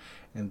sword,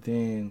 and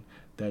then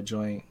that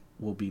joint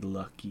will be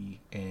lucky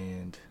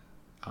and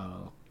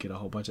I'll get a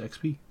whole bunch of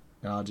XP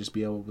and I'll just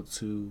be able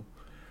to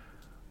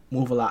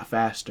move a lot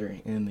faster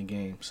in the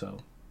game. So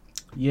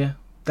yeah,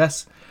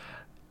 that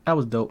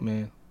was dope,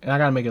 man. And I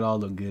gotta make it all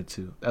look good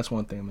too. That's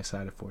one thing I'm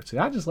excited for too.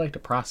 I just like the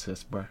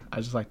process, bro. I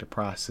just like the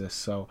process.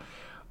 So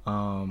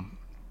I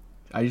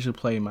usually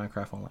play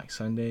Minecraft on like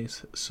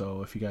Sundays,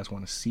 so if you guys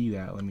want to see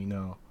that, let me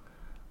know.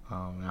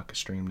 And I can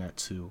stream that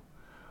too.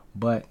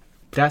 But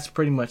that's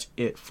pretty much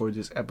it for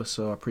this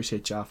episode. I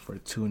appreciate y'all for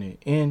tuning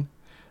in.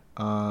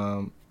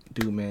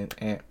 Dude, man,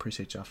 and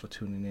appreciate y'all for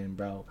tuning in,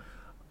 bro.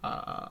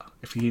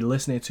 If you're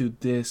listening to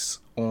this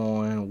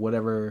on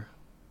whatever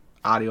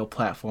audio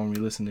platform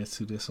you're listening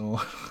to this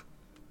on,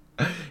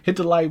 hit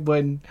the like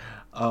button,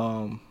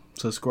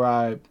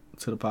 subscribe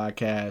to the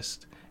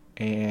podcast,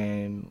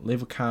 and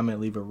leave a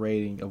comment, leave a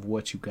rating of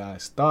what you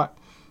guys thought.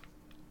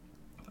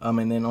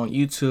 And then on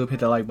YouTube, hit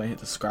the like button, hit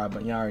the subscribe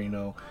button. Y'all already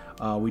know.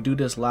 We do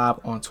this live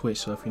on Twitch,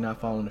 so if you're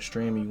not following the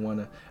stream and you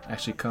want to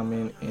actually come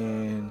in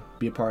and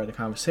be a part of the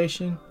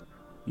conversation,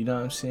 you know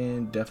what I'm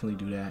saying,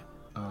 definitely do that.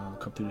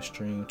 Come through the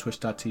stream,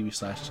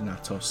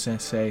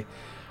 twitch.tv/JanatoSensei.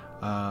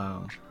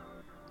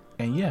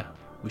 And yeah,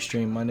 we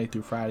stream Monday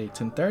through Friday at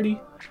 10:30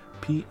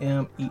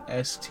 p.m.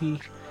 EST.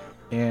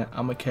 And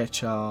I'm going to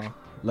catch y'all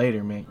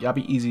later, man. Y'all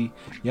be easy.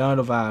 Y'all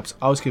know the vibes.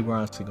 Always keep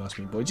grinding. Still gonna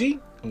speak, boy G.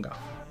 I'm gone.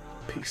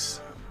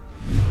 Peace.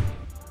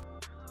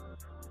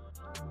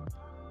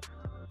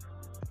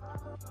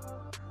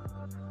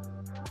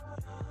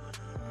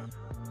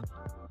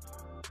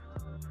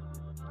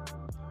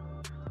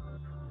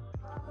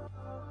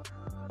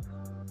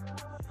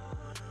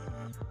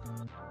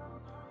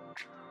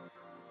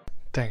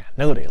 Dang, I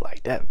know they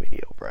like that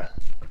video, bro.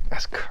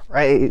 That's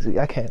crazy.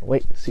 I can't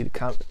wait to see the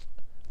comment.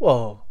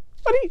 Whoa,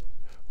 what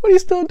are you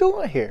still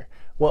doing here?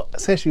 Well,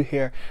 since you're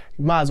here,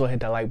 you might as well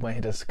hit that like button,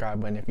 hit the subscribe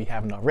button if you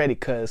haven't already,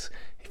 because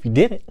if you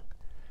didn't,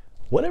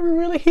 what are we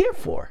really here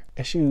for?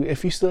 If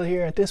you're still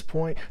here at this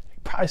point, you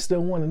probably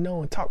still want to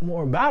know and talk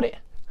more about it.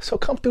 So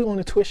come through on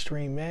the Twitch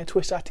stream, man.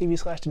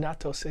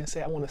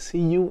 Twitch.tv/JanatoSensei. I want to see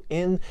you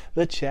in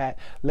the chat.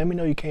 Let me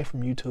know you came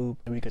from YouTube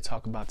and we could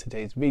talk about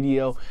today's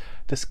video.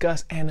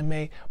 Discuss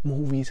anime,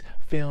 movies,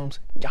 films.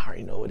 Y'all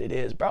already know what it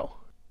is, bro.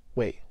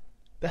 Wait,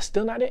 that's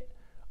still not it?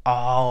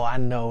 Oh, I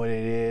know what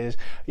it is.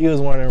 You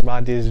was wondering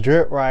about this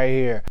drip right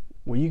here.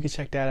 Well, you can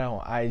check that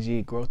out on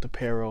IG, Growth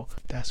Apparel.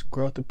 That's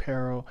Growth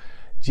Apparel,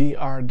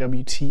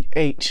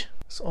 GRWTH.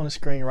 It's on the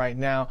screen right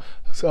now.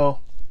 So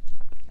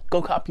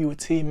go copy you a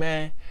tee,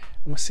 man.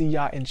 I'm gonna see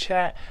y'all in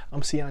chat. I'm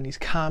gonna see y'all in these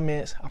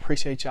comments. I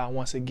appreciate y'all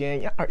once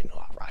again. Y'all already know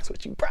I rocks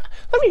with you, bro.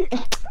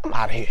 I'm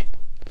out of here.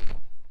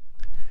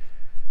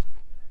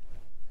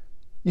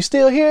 You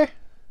still here?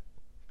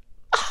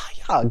 Ah,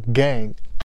 y'all gang.